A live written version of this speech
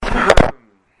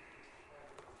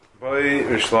Boy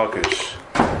Rish Lakish.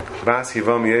 Bas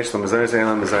Yivam Yesh Lam Zayis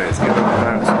Eilam Zayis. Give them a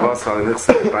pair of Bas Hal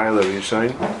Nichsa Baila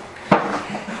Rishain.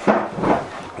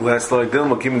 Less law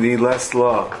Dilma Kim Di less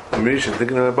law. Amrisha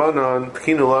thinking of Rabbanon.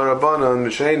 Tkinu La Rabbanon.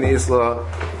 Mishain Isla.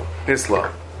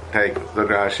 Take the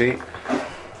Rashi.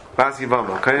 Bas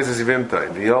Yivam. Kainis is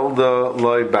Yivimtai. The older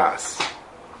Loi Bas.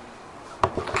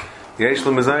 Yesh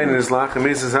Lam Zayis Lachem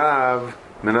Isis Hav.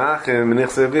 Menachem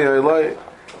Nichsa Vihai Loi.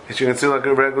 You can see like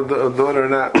a regular daughter or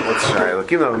not. What's shy? Like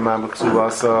even Mama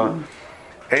Ksubasa,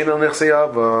 Einal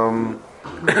Nichseyav,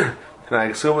 Tanai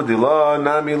Ksuba Dila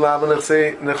Nami Lava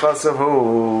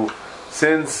Nechasavu.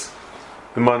 Since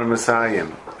the Mana Messiah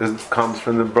comes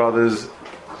from the brothers,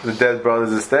 the dead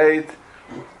brothers' estate,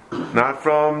 not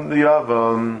from the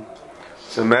Yavam.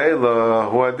 So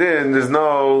Meila Huadin, there's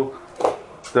no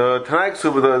the Tanai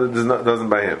Ksuba doesn't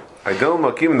buy him. I don't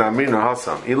makim namina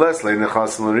hasam. Ilesle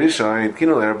nechasel rishain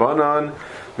kinu lerbanan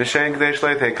mishen k'dei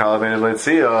shleitei kalavein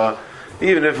letzia.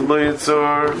 Even if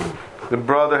Luyitzur, the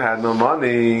brother had no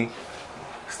money,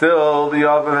 still the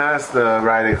oven has the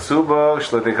right ksuba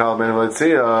shleitei kalavein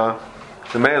letzia.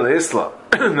 The male isla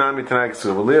nami tanai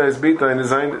ksuba. Leah is bita in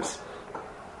his zaynis.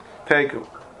 Take him.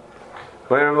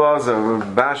 Where was a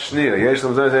bashnia? Yesh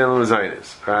lam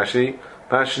zaynis. Rashi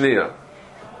bashnia.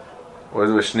 Was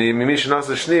it shni? Mimish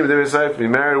nasa shni. There is a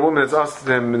married woman that's asked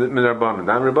to him min rabbanon.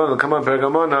 Dan rabbanon come on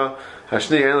pergamona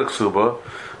hashni ein l'ksuba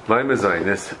loy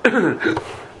mezaynis.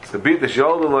 So beat the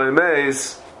shoulder loy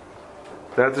mez.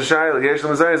 That's a shayla. Yesh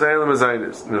l'mezaynis ein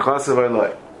l'mezaynis. Nechasav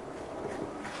loy.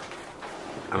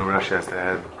 I don't know Rashi has to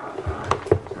add.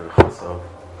 Nechasav.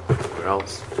 Where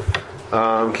else?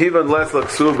 Kivan less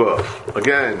l'ksuba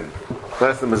again.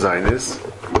 Less than mezaynis.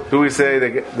 Do we say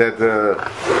that the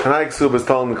Tanai Ksuba is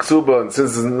telling the Ksuba, and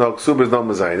since no Ksuba is not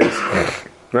Mazainis,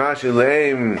 Rashi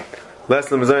Leim, less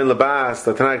than Mazain Labas,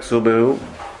 the Tanai Ksuba,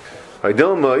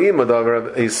 Idilma,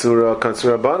 Imadav Isura,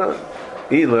 Kansura Bana,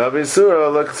 Ilav Isura,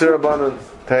 La Kansura Bana,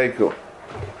 Taiku.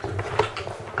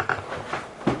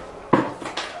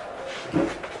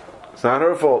 It's not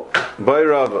her fault. By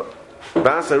Rava.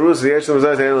 Basa Rusi, Yeshua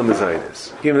Mazai, Eilam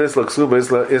Mazainis. Even this La Ksuba,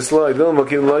 Isla, Idilma,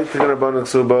 Kim Light, Tikana Bana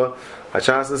Ksuba,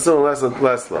 Achas Nasun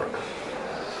less law.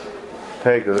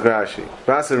 Take the Rashi.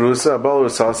 Basarusa, Abal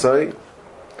Rusasai,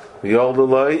 the older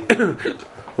lay,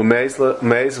 who mace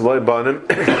loy banim.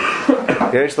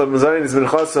 Yesh la Mazayin is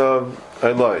Minchasav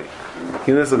Eloi.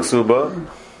 Kinis Laksuba.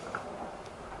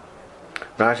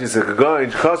 Rashi says,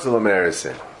 Kagain, Chasal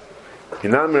Amerisin.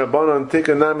 Inami Rabbanon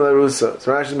Tika Nami Larusa.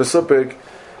 So Rashi Masupik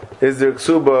is the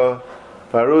Ksuba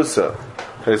Parusa.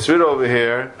 It's written over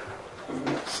here,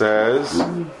 says,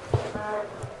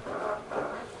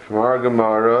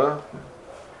 Gemara.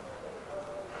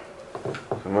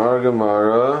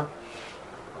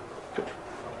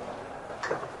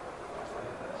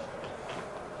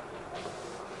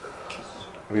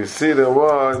 We see the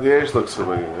one Yesh looks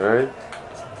familiar, right?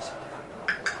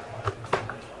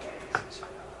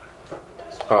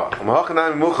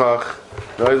 Mahachanami Muchach.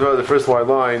 That is the first white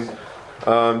line.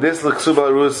 This looks Suba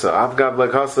Rusa. I've got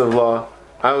like Hasav law.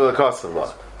 I have like Hasav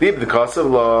law. Deep the cost of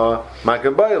law,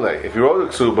 Makan Baile. If you wrote a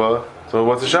ksuba, so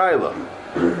what's a shayla?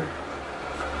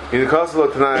 In the cost of law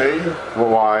tonight,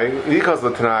 why? In the cost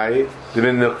of law tonight, the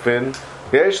min nukvin,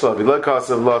 yeshla. The cost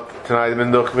of law tonight, the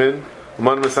min nukvin.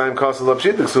 Man Messiah cost of law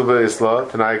pshit the ksuba isla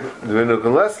tonight, the min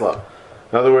nukvin lesla.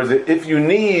 In other words, if you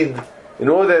need, in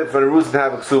order for the roots to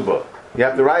have a ksuba, you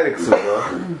have to write a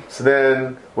ksuba. So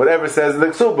then, whatever says in the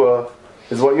ksuba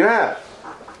is what you have.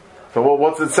 So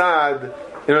what's inside?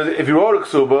 You know, if you wrote a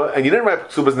ksuba and you didn't write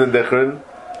ksubas in the dichrin,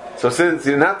 so since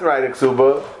you didn't have to write a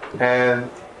ksuba and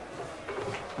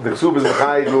the ksuba is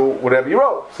mechayiv whatever you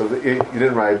wrote, so you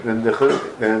didn't write in the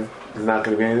dichrin, then it's not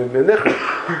going to be anything in the dichrin.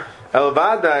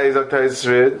 Elvada is Octayis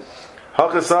Rid,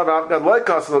 Hachasav Avgad like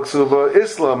Kasal ksuba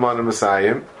Islam on the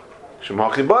Messiah,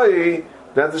 Shemachi Bayi.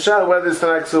 That's the shot whether it's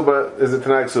Tanai ksuba is it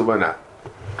Tanai ksuba or not.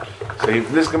 So if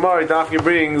this Gemara Dafki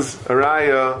brings a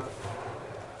raya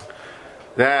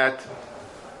that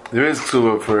there is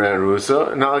ksuba for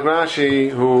Rusa, not like Rashi,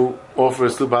 who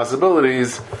offers two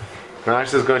possibilities. Rashi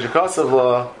says Gosh Kasav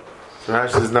law, so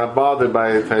Rashi is not bothered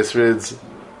by Taisrid's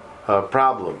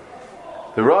problem.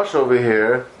 The Rosh over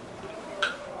here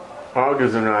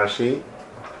argues in Rashi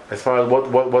as far as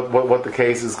what the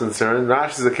case is concerned.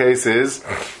 Rashi's the case is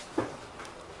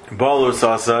Balur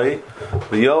Sasai,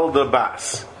 the Yolda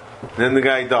Bas. Then the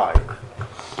guy died.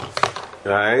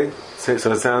 Right? So it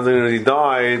sounds like he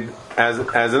died as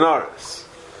an artist.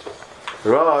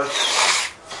 Rosh,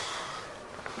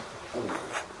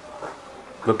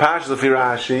 the Pash of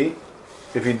Rashi,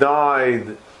 if he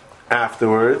died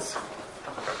afterwards,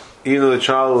 even though the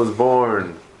child was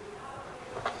born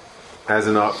as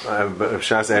an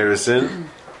Shas Erisin,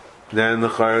 then the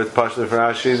Chayr Pashla for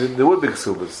Rashi, there would be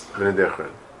Ksubas in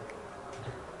Dechran.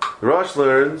 Rosh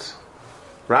learns,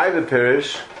 Raiva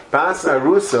Pirish, Bas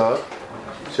Arusa,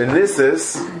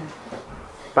 Shenisis,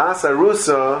 Bas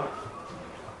Arusa,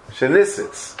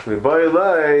 Shenisis.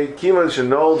 Miboilai, Kiman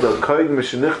Shenolda, Koid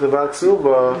Mishenichta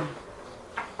Vaksuba,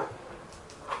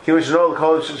 Kiman Shenolda,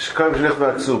 Koid Mishenichta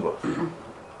Vaksuba.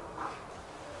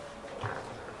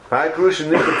 Vaikrush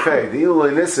and Nichta Fei, the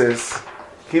Iloi Nisis,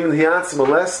 Kiman Hiatz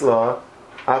Malesla,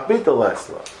 Apita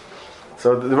Lesla.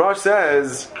 So the Rosh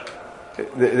says, he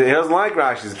doesn't like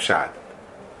Rashi's Pshat.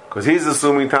 Because he's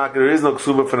assuming Taka, there is no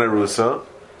Ksuba for Narusa.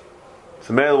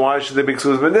 So, male, why should there be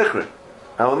Ksubas B'Nichrin?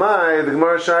 Elamai, the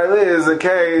Gemara Shaila is a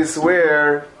case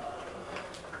where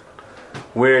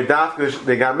Dafka,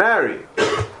 they got married.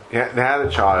 They had a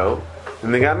child,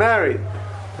 and they got married.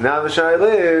 Now the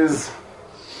Shaila is,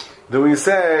 do we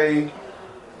say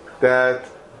that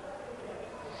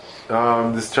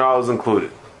this child is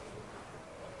included?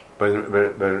 But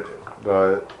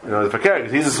the fakir,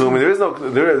 he's assuming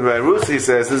by Rus he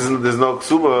says there's no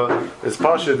ksuba, there's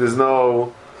pasha, there's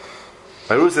no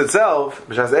by Rus itself,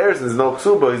 which has Erison, there's no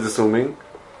ksuba, he's assuming,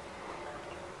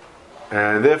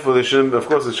 and therefore they shouldn't. Of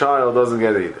course, the child doesn't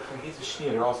get it either. He's a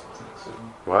shneir also.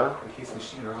 What? He's a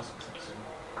shneir also.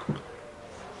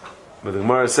 But the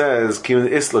Gemara says Kimin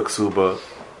Isla ksuba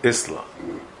Isla,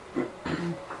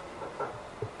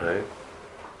 right?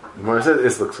 The Gemara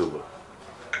says Isla ksuba.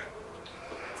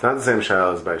 It's not the same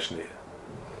shayla as by Shneir.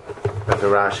 But the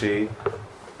Rashi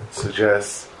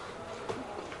suggests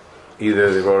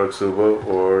either they wrote a ksuba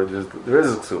or there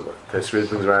is a ksuba. Teshri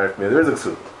brings right from me. There is a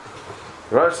ksuba.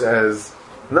 The Rashi says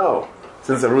no,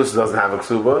 since the Rusa doesn't have a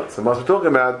ksuba, so must be talking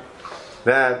about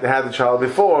that they had the child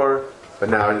before, but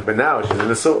now she's in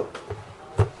the suah.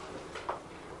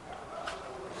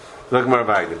 Look more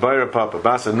vague. Bayra Papa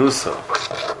Basa Nusa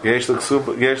Yesh the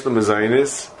ksuba Yesh the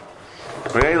Mezainis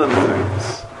Re'ela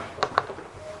Mezainis.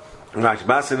 Rashi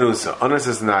Basa Nusa Onas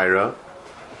is Naira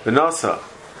V'Nosa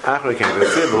Achra came to the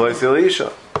Tzib V'Loi Sil Isha.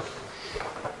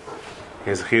 He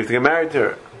has a chiv to get married to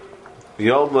her.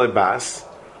 V'Yod Loi Bas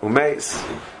Umeis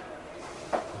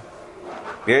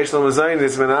Yesh Lo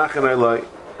Mezainis V'Nachan Eloi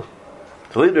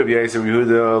Talid Reb Yisrael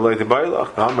Yehuda Loi Tebailach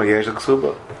V'Hamar Yesh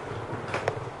L'Ksuba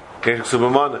Yesh L'Ksuba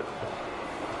Mana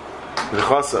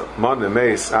V'Chosa Mana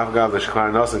Meis Afgav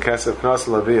L'Shekvar Nos and Kesef Nos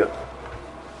L'Aviyah.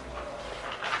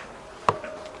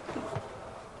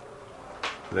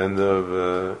 Then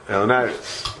the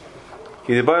Elnaris.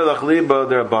 Ki Tebailach Liba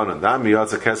D'Rabbanan Dam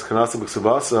Yotza Kesef Knas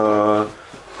B'Ksubasa,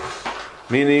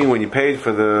 meaning when you paid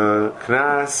for the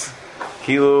Knas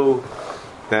Kilu,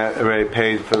 that already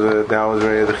paid for that was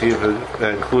already the chiv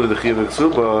that included the chiv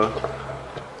ksuba.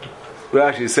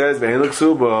 Rashi says bein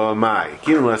ksuba mai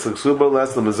kin less ksuba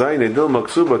less the mazayin dil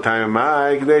ksuba time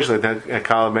mai kadesh like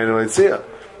kal ben letzia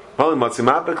holy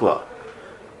matzimapekla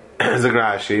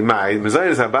zagrashi mai mazayin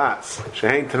is habas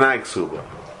shein tanai ksuba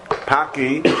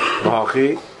paki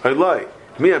machi I'd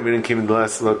me I'm meaning kim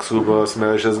less ksuba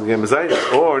smash doesn't get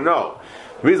mazayin or no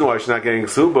the reason why she's not getting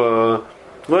ksuba.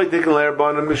 Like they can layer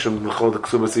bond and mishum the whole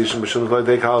ksuba sishum mishum like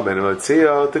they call ben let's see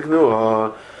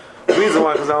teknu. The reason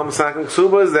why Chazal Masakin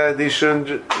ksuba is that it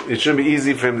shouldn't be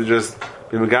easy for him to just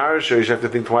be megarish, or you should have to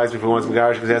think twice before he wants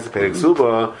megarish because he has to pay the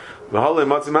ksuba. The whole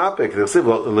matzim apik the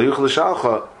ksuba leyuch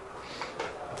l'shalcha.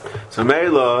 So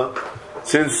Meila,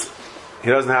 since he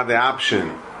doesn't have the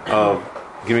option of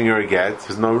giving her a get,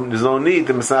 there's no need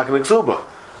to Masakin ksuba.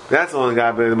 That's the only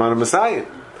guy by the man of Messiah,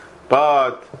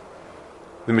 but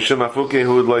the Mishum Afuki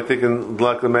who would like taken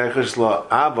like the Mechish la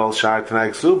Aval Shar Tanai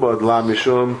Ksuba la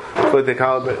Mishum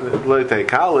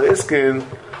Loitekala Iskin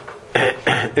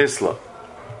Isla.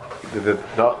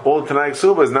 All Tanai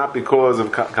Ksuba is not because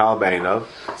of Kal Beinav.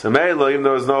 So Meila, even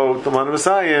though there's no Taman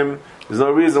Messiah, there's no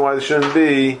reason why there shouldn't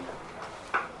be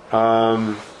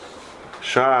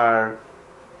Shar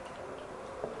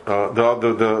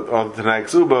the Tanai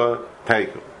Ksuba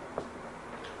Teiku.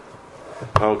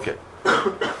 Okay.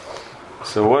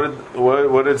 So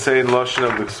what did it say in Lashon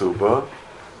of the Ksuba?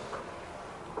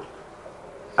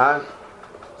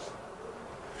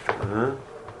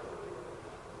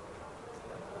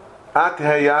 At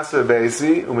heyasa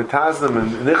beisi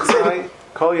umitaznem nichsai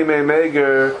kol yemei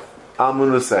meger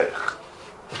almunuseich.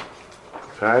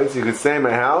 Right, so you could stay in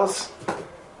my house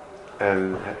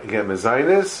and get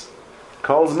mezainis.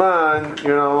 Kol zman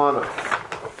you're not alone.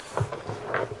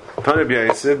 Tony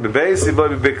b'yasib bebeisi bo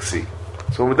b'biksi.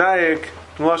 So Medayik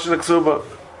from Lashon Ksuba,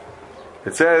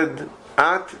 it said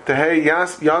at tehei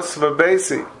yasva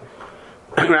beisi.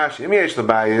 Rashi, imi yesh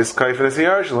lebayis kaifenes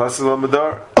yarshel hasel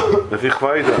madar lefi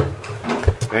chvayda.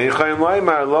 And you chayim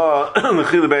loymar lo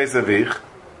l'chil beis avich.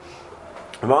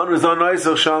 V'on rizon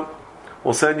noisel sham.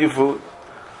 We'll send you food.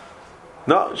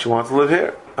 No, she wants to live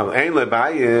here. Ein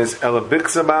lebayis ela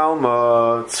biksa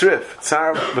balma tzrif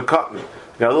tzar v'katan.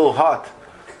 You got a little hut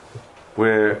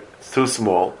where it's too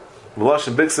small.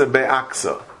 V'loshen biksa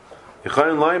be'aksa.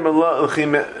 Yichayim loymar lo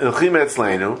l'chim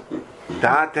etzleinu.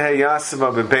 Da'at tehe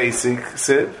yasiva be'basic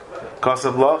siv.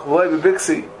 Kosav loch v'loi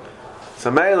be'biksi. So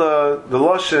Meila, the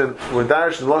Loshen, when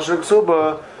Darish the Loshen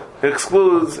Ksuba,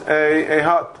 excludes a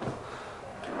hut.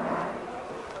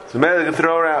 So Meila can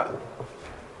throw her out.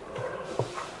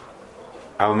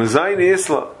 Al Mizayni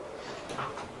Isla.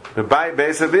 Bebai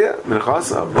Beis Aviyah,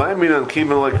 Minchasa. Blame me on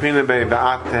Kibin Lakrina Bey,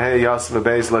 Ba'at Tehei Yosef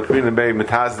Beis Lakrina Bey,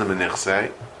 Metazna Menichsei.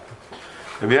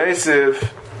 Rabbi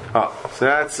Yosef, so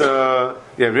that's, Rabbi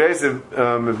Yosef,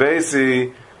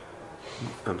 Mebesi,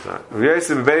 I'm sorry. Rabbi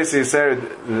Yosef Bebesi said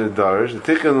the Darish, the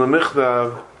Tikkun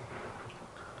L'Michtav,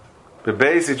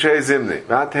 Bebesi Trei Zimni,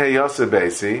 Vatei Yosef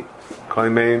Bebesi,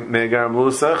 calling Megar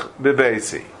Musach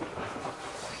Bebesi.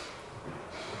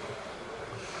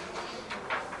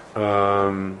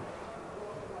 The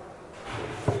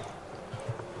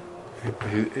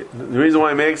reason why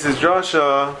he makes his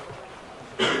drasha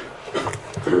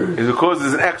is because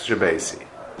there's an extra Besi,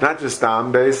 not just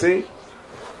Tam Besi.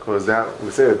 Because that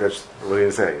we say that's what do you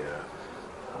say?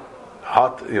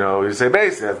 Hot, you say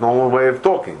basic. That's normal way of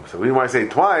talking. So we might say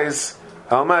twice.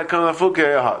 Alma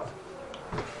kanafuke hot.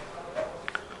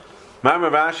 Mamar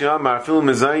Vashi Amar Fil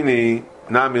Mizaini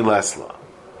Nami Lesla.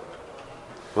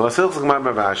 Well, Silk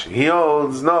Mamar Vashi. He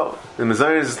holds no. The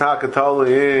Mizaini is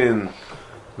takatoli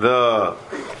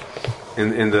in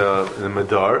the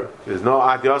Madar. There's no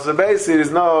At Yosef Basi. There's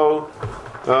no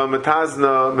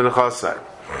Metazna Minchasai.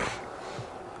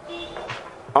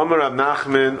 Amar Rab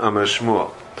Nachman Amar Shmuel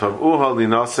Tavuha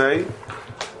Linasei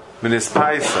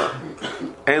Minispaisa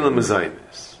Ein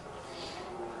Lemezainis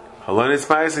Halon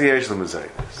Nispaisa Yesh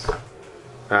Lemezainis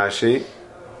Rashi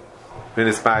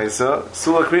Minispaisa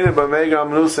Sulakrina B'Mega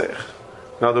Amnusech.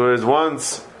 In other words,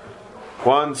 once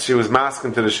she was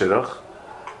masking to the shidduch,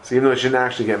 so even though she didn't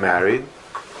actually get married,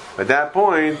 at that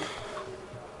point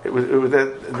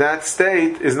that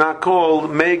state is not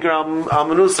called Megram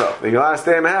Almanusa. The last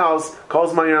day in the house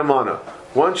calls Mayir Amana.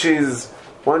 Once she has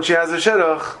a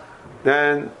shidduch,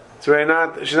 then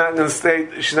she's not in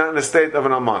the state of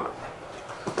an Amana.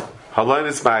 Halayin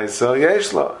is Baisa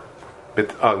Yeshla.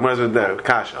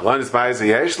 Kasha. Halayin is Baisa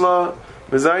Yeshla.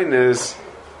 Mezainis.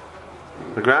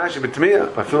 Megrashi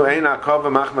B'Tmiya. I feel Ein Akava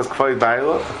Machmas Kfay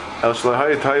Baila. El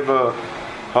Shlahay Taiva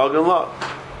Hagan La.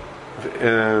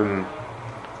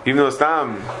 Even though it's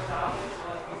Tam,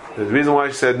 the reason why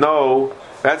she said no,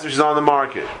 that's when she's on the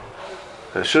market.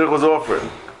 The shidduch was offered,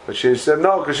 but she said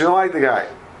no because she didn't like the guy.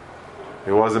 He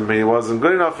wasn't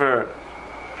good enough for her.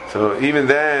 So even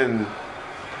then,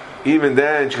 she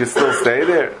could still stay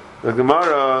there. The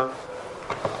Gemara,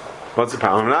 what's the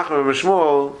problem?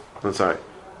 Shmuel. I'm sorry.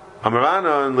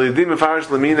 Amarana and Lidim Mefarish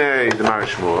Lamine Demar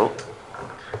Shmuel.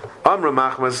 Amra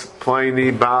Machmas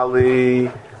Pliny Bali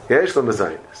Yesh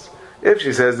Lamazainis. If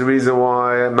she says the reason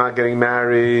why I'm not getting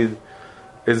married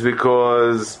is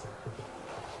because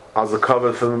I was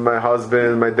covered from my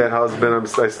husband, my dead husband,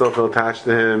 I still feel attached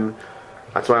to him,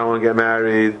 that's why I want to get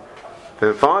married,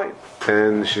 then fine.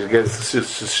 And she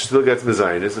still gets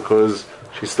mezainis because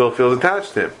she still feels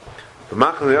attached to him. The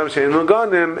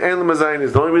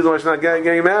only reason why she's not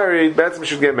getting married, Betsy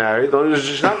should get married. The only reason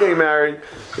she's not getting married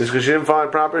is because she didn't find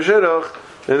proper shidduch.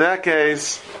 In that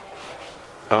case,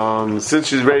 since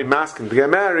she's ready masking to get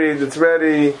married, it's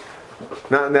ready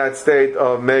not in that state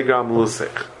of Megam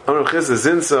Lusik.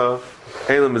 Zinsa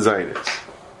Elam Mezainis.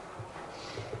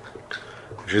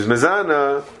 If she's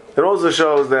Mezana, it also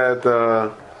shows that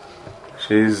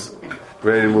she's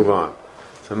ready to move on.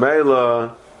 So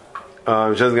Meila,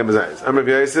 she doesn't get Mezainis. Amr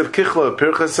Yosef Kichla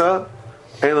Pirchasa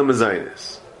Elam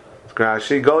Mezainis.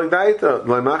 Krashi Golik Daita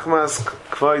Lemachmas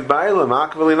Kvoid Baila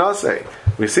Makvali Nase.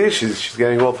 We see she's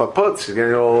getting all faputs, she's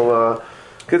getting all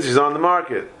kids, she's on the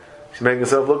market. She's making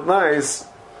herself look nice,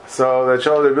 so that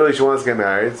shows that really she wants to get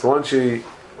married. So once she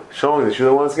showing that she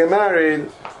really wants to get married,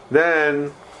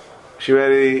 then she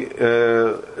really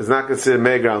is not considered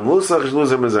Megram Lusach, she's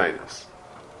losing Mezainis.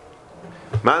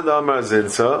 Manda Amar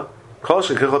Zinsa, Kol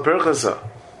Shekichla Pirchasa.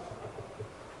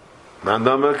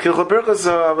 Manda Amar Kichla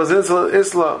Pirchasa, Avazinsa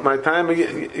Isla, my time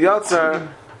Yatzar,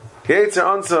 Yetzer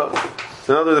Ansa.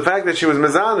 So in other words, the fact that she was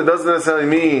Mezana doesn't necessarily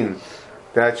mean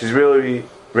that she's really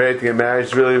ready to get married.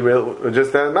 She's really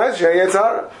just that marriage. It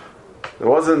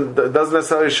doesn't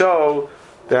necessarily show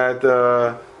that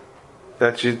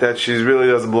she really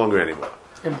doesn't belong to anymore.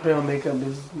 And putting on makeup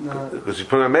is not. Because she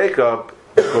put on makeup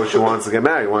because she wants to get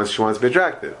married. She wants to be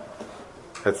attractive.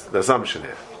 That's the assumption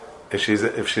here. If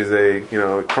she's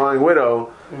a crying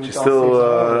widow, she's still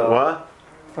what?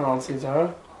 I'll see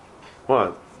Zara.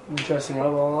 What? Dressing up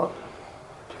all up.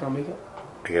 Putting on makeup.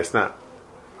 I guess not.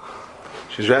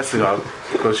 She's dressing up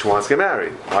because she wants to get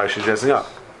married. Why is she dressing up?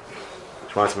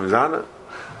 She wants to be Mizana.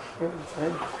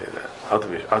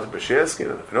 Ultimately,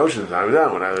 if an ocean's not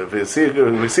done. If we see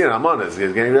an Almanas,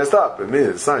 he's getting dressed up. It means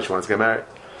it's not. She wants to get married.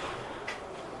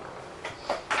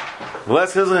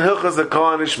 Unless hilchas the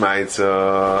Kohen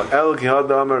Ishmaitza, El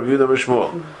Kihada Amar Yehuda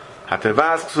Mishmul,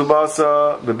 Hatevas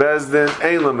Ksubasa Bebezdin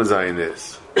Ein La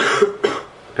Mezainis.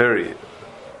 Period.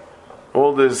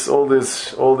 All these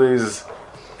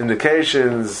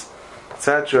indications,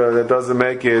 etc., that doesn't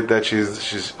make it that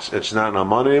she's not an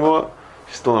Alman anymore.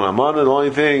 She's still an Alman. The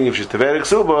only thing, if she's Teveret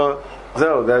Ksuba,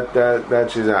 so that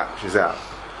she's out. She's out.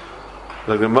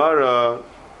 The Gemara,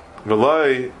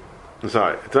 Veloi,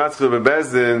 Hatevas Ksuba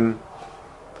Bebezdin.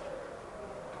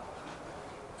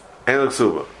 En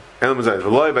Ksuba. En Mezainis.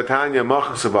 Veloi Batanya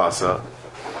Mach Ksubasa,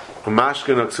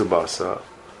 Umashkin Ksubasa,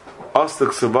 Osta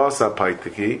Ksubasa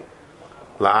Paitiki,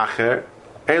 La'acher,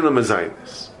 En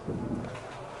Mezainis.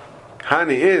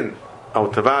 Hani in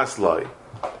Autavas Loi.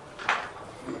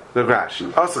 The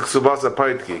Rashi. Osta Ksubasa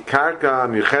Paitiki. Karka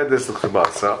Miuchedes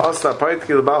Ksubasa. Osta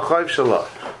Paitiki L'Bal Chayv Shalah.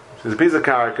 There's a piece of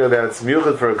karka that's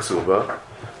Miuched for a Ksuba,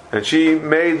 and she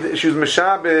was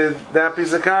Meshabed that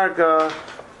piece of karka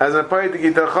as a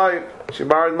Paitiki Tachayv. She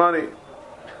borrowed money.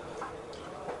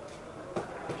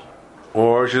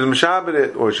 Or she was Meshabed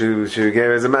it, or she gave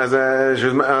it as a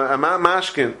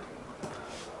mashkin.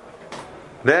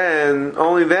 Then,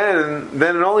 only then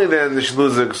did she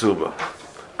lose the ksuba.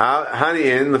 Hani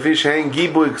in the fish hang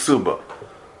gibu ksuba.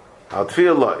 I'll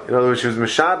feel like, in other words, she was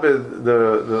Meshabed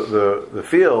the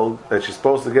field that she's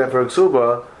supposed to get for a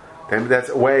ksuba. Then that's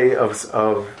a way of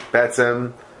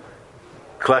Betzem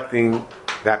collecting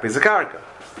that piece of karka.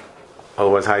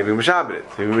 Otherwise, how you be Meshabed it?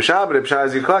 If you be Meshabed it,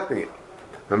 Pshaz, you're collecting it.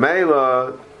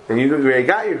 Mamela, and you already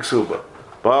got your ksuba.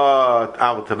 But,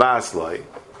 Aval Tavas Loi.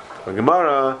 But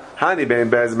Gemara, Hani Ben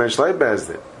Bezdin Ben Shloi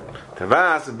Bezdin.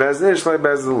 Tavas, Bezdin, Shloi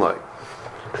Bezdin Loi.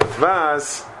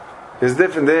 Tavas is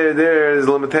different. There is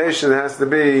a limitation. It has to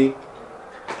be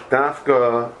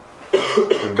Dafka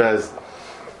and Bezdin.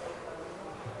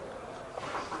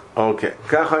 Okay.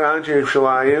 Kachar Anchi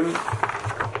Yerushalayim.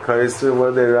 Kaisu,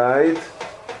 what they write?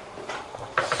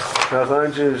 Kachar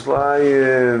Anchi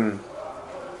Yerushalayim.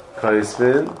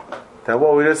 Kaisvin. That's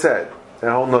what we just said.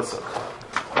 That whole nusach.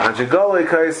 Anchi Golei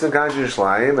Kaisvin, Anchi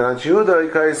Yerushalayim, and Anchi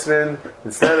Yehuda Kaisvin.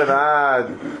 Instead of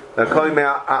ad the Kolim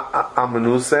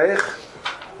Amanusech,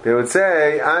 they would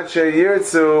say Anchi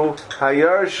Yirtzu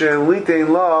Hayarshin Litein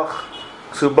Loch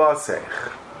Ksubasech.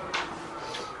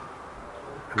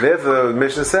 Therefore, the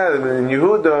Mishnah said in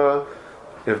Yehuda,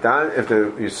 if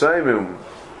the Yisraelim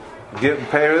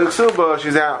pay her the ksuba,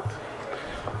 she's out.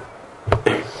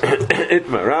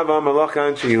 Itma Rabba Malach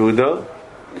Anchi Yehuda.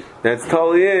 That's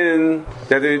totally in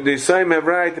that the Yisraelim have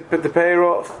right to pay her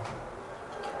off.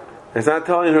 It's not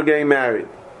telling her getting married.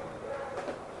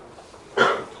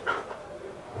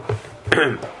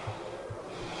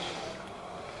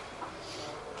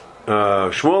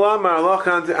 Shmuel Amar Malach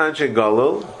Anchi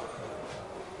Galil.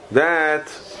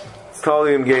 That's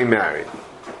totally him getting married.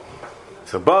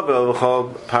 So Babel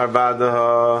v'chol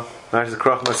parvadaha nashis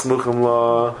krach masmuchim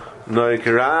lo noi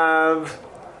kirav.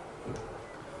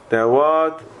 That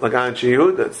what like Anchi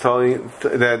Yehuda that's telling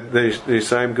that the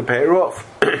Yisraelim can pay her off.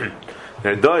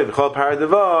 That doi v'chol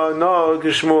paradava no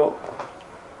kishmul.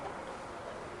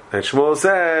 And Shmuel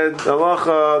said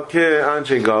alacha ki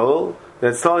Anchi Galil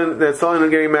that's telling her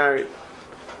getting married,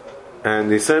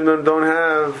 and the Yisraelim don't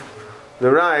have the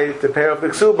right to pay off the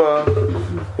ksuba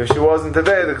if she wasn't to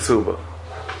pay the ksuba.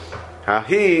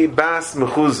 Hahi bas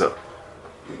mechuza.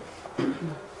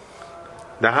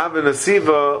 The havin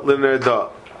asiva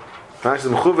linerda.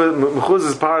 Actually, mechuza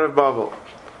is part of Bavel,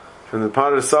 and the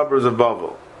part of the suburbs of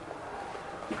Bavel.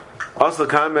 Also,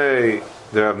 kame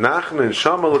the Rav Nachman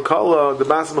Shama L'Kala the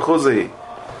bas mechuza.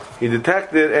 He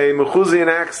detected a mechuzian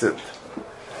accent.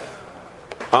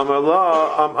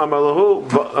 Amalahu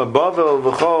Bavel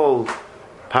v'chol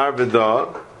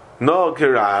Parvada, no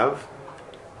kirav,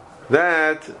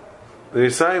 that the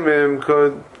Yisraelim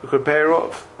could pay her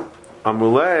off.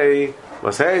 Amulei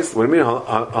was haste. What do you mean?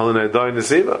 Halanadai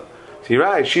Nesiva. So you're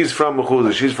right. She's from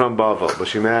Mechuzah. She's from Bavel, but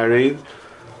she married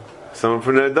someone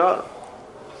from Neda.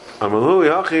 Amalu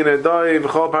Yachi Nedai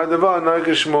v'chol Pardava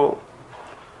Noikishmol.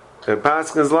 The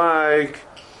Pascha is like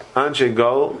Anshe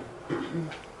Gol.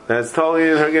 That's totally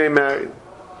in her getting married.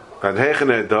 Ad heichen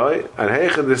erdoi, ad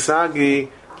heichen desagi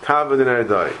kavod in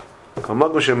erdoi.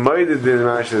 Kalmak Moshe moided in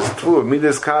Mashas Tfu,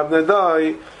 midas kav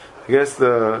erdoi. I guess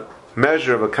the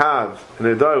measure of a kav in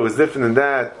erdoi was different than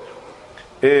that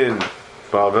in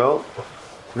Bavel.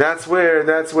 That's where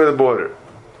the border.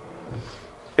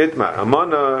 Itmar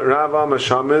Amana Rav Ama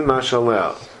Shamin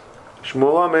Mashalel.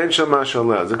 Shmuel Am Sham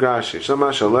Mashalel. Zagrashi Sham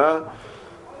Mashalel.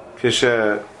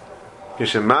 Kishe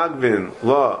Magvin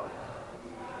Lo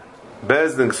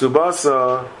Bezdin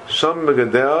Ksubasa Sham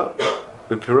Megadel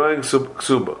Bepiroing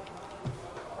Ksuba.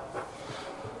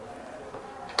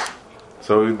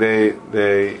 So they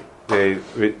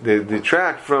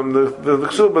detract from the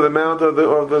ksuba, the amount of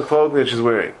the clothing that she's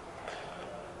wearing.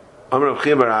 Amar Rav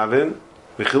Chia bar Avin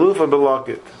v'chilufa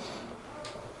belokit.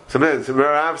 So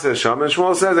Rav says shaman,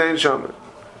 Shmuel says ain't shaman.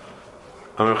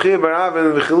 Amar Rav Chia bar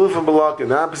Avin v'chilufa belokit.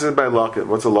 The opposite by lokit.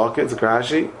 What's a lokit? It's a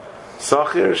Rashi.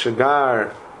 Sachir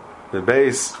shagar the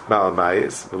base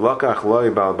balbayis v'lokach loy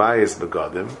balbayis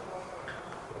begadim.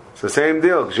 So same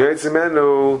deal.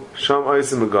 G'sheitzimenu sham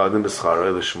oisim begadim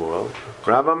b'scharo l'Shmuel.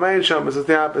 Rav Amein shaman is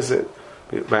the opposite.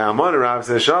 By Amon, Rav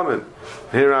says shaman.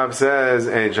 Here Rav says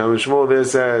ain't shaman. Shmuel there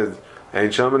says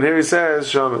ain't shaman. Here he says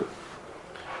shaman.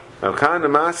 Rav Kana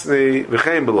Masni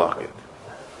v'chein belokit.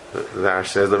 The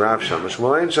Rash says the Rav shaman.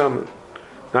 Shmuel ain't shaman.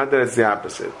 Not that it's the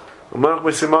opposite. Umanach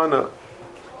b'simana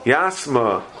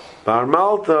Yasma bar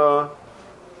Malta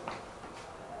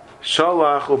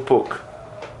Shalach upuk.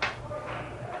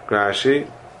 Rashi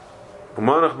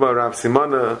Umanach bar Rav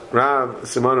Simana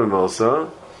Milsa.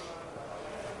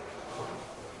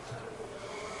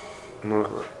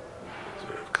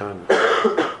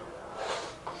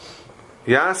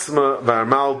 Yasma bar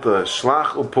Malta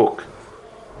Shlach upuk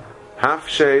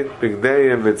Hafshed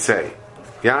bigdeyim v'tzei.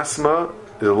 Yasma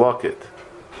is a locket.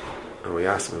 Oh,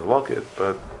 Yasma is a locket,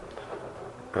 but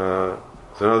so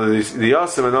now the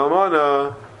Yasim and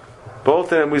Almana, both of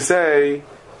them we say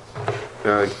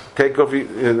take off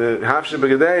the Hafshed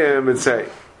bigdeyim v'tzei.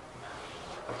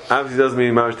 Obviously doesn't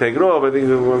mean Mamash take it off. I think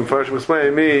when first explain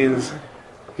it means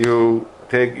you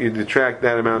detract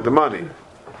that amount of money.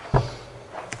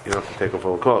 You don't have to take off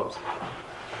all the clothes.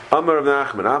 Amar of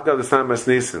Nachman, I've got the time as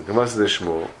Nisan, Kavas the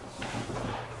Shmuel.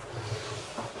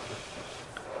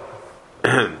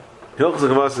 Hilchos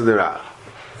Kavas the Rav.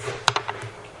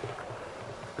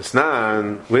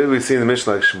 Snan, where do we see in the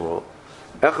Mishnah like Shmuel?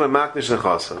 Echel Maknish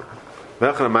Nechasa,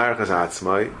 Echel Marachas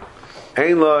Atzmai,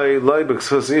 Ein loy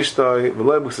b'ksus ishtoi,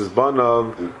 v'loy b'ksus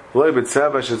banav, v'loy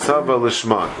b'tzeva shetzava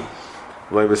l'shman,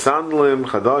 v'loy b'sandalim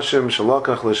chadashim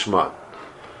shalokach l'shman.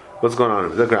 What's going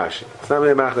on? The Rashi. It's not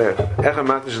really back there. Echem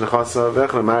makdish nechasa,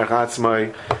 v'echem marich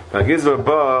atzmai, v'gizva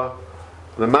ba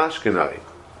l'mashkenai,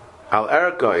 al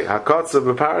erkoi, hakotza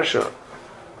b'parasha.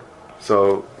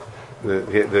 So,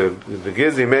 the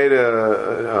Gizi made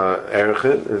a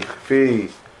erchet, and Kafi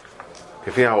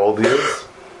how old he is.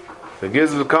 The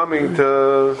Giz was coming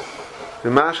to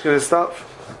mashkin his stuff.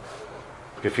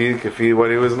 Kafi what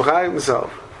he was machayim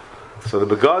himself. So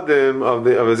the begadim of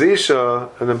his isha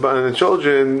and the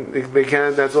children, they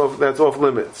can't. That's off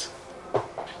limits.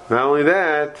 Not only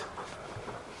that,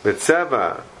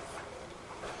 b'tzeva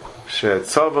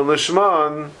shetzava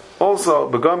l'shman also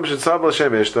begam shetzava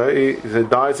l'shem ishta. He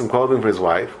dyed some clothing for his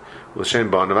wife l'shem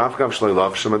banav afkav shloi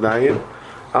lav shemadayim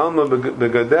alma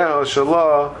begadeha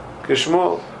shalah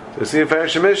kishmol. So see in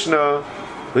Farish Mishnah,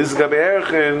 this is Gabi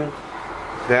Erchin,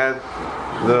 that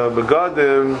the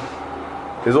begadim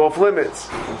is off limits.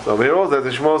 So here also, as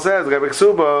the Shmuel says, Gabi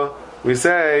Ksuba, we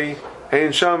say,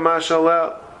 Ein Sham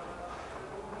Mashalel.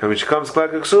 And when she comes to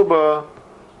Klek Ksuba,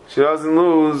 she doesn't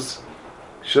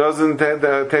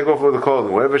take off with the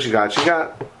clothing. Whatever she got, she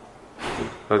got.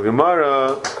 But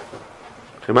Gemara,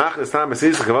 Shemach this time,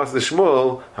 Mesisa, Kavas the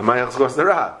Shmuel, Hamayach Skos the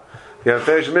Rav. You have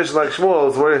Farish Mishnah like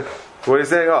Shmuel, so what are you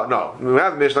saying? Oh, no, we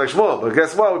have a Mishnah like Shmuel, but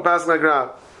guess what? We pass like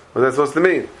Rav. What's that supposed to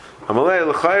mean? Amalei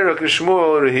l'chayra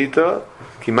k'Shmuel rehita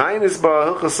ki mayin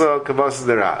isba hilchasa kavas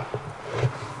derav.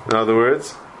 In other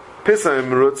words, Pisayim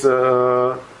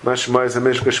merutza mashmayis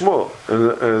hamish k'Shmuel.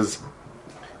 And as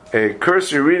a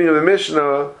cursory reading of the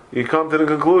Mishnah, you come to the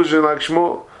conclusion like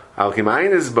Shmuel. Al ki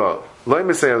mayin isba loy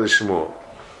mesayah l'Shmuel.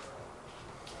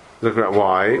 Look at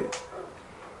why.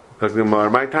 Look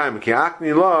at my time. Ki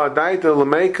akni la daita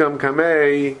l'meikam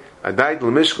kamei adaita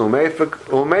l'mishkal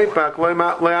l'meipak loy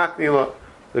akni la.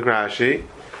 The Rashi,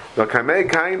 the Kamei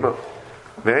Kaima,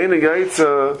 Ve'ena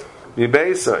Yaitza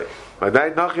Mibeisai,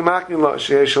 Vadait Nachi Makni Lo,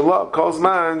 She'esh Allah, Kol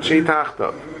Zman, She'i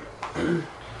Tachta.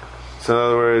 So in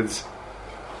other words,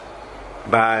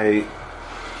 by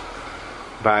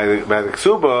the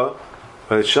Ksuba,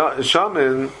 by the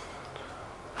Shaman,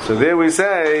 so there we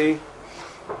say,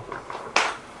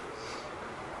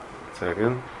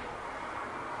 Second.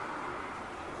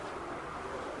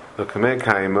 The Kamei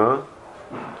Kaima.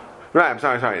 Right, I'm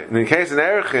sorry. In the case of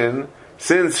Erechin,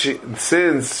 since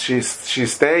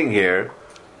she's staying here,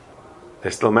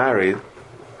 they're still married,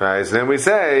 right? So then we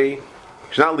say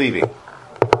she's not leaving.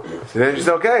 So then she's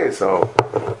okay. So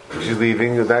she's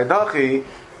leaving. The Daidachi,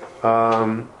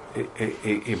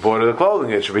 he bought her the clothing.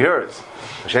 It should be hers.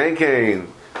 Shane Kane,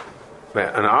 in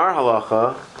our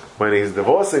halacha, when he's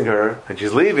divorcing her and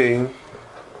she's leaving,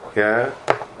 yeah,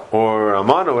 or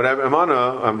Almana, whatever,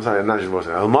 I'm sorry, not just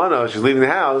divorcing her, Almana, she's leaving the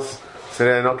house. So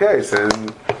then, okay, so then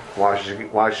why should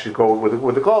she go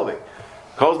with the clothing?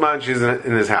 Kozman, she's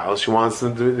in his house. She wants to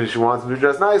be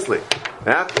dressed nicely.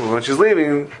 After, when she's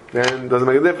leaving, then it doesn't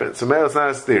make a difference. So maybe it's not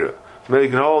a stira. So maybe you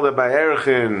can hold that by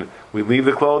Erechin, we leave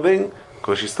the clothing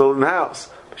because she's still in the house.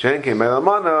 Shen came by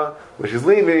Almana, when she's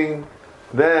leaving,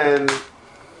 then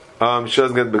she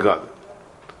doesn't get begad.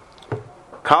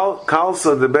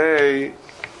 Kalsa debei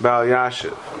bal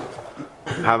yashiv.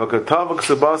 Have a katavak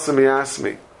sabasa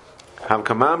miyasmi. Have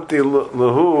kamamti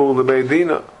lahu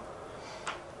lebeidina.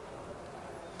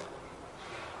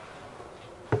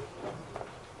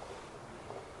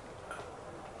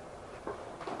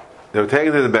 They were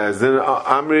taken to the bezdin.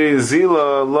 Amri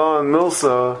zila lo and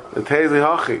milsa the tezli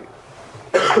hachi.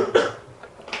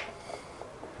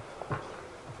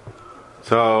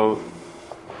 So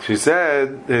they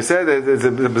said that it's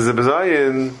a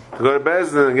bazayin to go to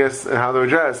bezdin and guess how they're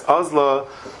dressed. Azla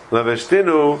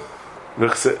leveshtinu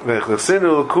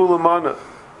v'chsinu l'kula mana.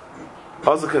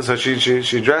 So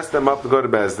she dressed them up to go to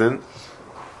bezdin.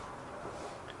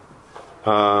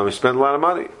 She spent a lot of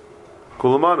money.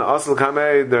 Kulamana asal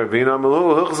kamei dervina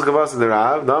melu hilchos kavas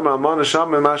derav dama amana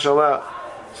sham mashallah.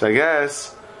 So I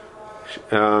guess she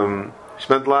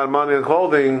spent a lot of money on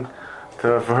clothing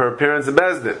for her appearance in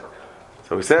Bezdin.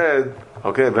 So we said,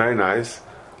 okay, very nice.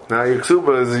 Now your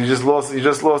ksuba is you just lost your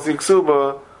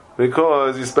ksuba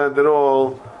because you spent it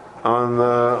all on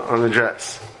the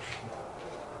dress.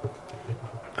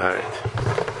 All right.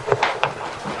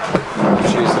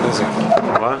 She's busy.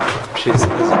 What? She's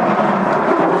busy.